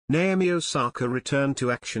Naomi Osaka returned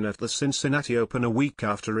to action at the Cincinnati Open a week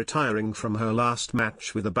after retiring from her last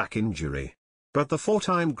match with a back injury. But the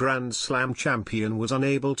four-time Grand Slam champion was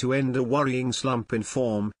unable to end a worrying slump in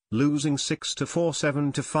form, losing 6-4,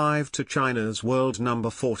 7-5 to China's world number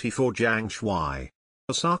 44 Zhang Shuai.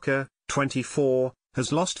 Osaka, 24,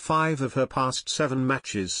 has lost 5 of her past 7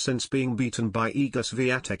 matches since being beaten by Iga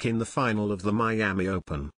Swiatek in the final of the Miami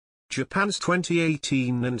Open. Japan's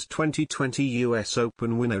 2018 and 2020 US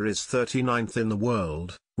Open winner is 39th in the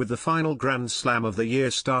world, with the final Grand Slam of the year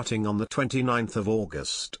starting on the 29th of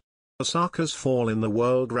August. Osaka's fall in the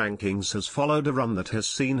world rankings has followed a run that has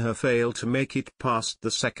seen her fail to make it past the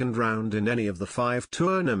second round in any of the 5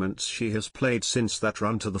 tournaments she has played since that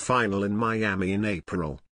run to the final in Miami in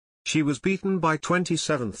April. She was beaten by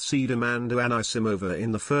 27th seed Amanda Anisimova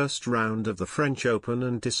in the first round of the French Open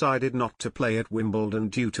and decided not to play at Wimbledon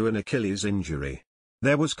due to an Achilles injury.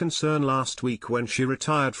 There was concern last week when she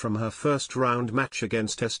retired from her first round match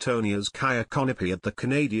against Estonia's Kaia Kanepi at the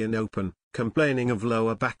Canadian Open, complaining of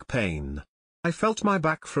lower back pain. "I felt my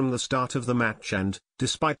back from the start of the match and,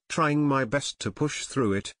 despite trying my best to push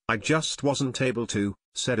through it, I just wasn't able to,"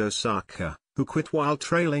 said Osaka, who quit while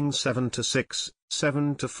trailing 7-6,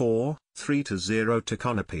 7-4, 3-0 to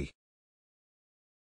Kanepi.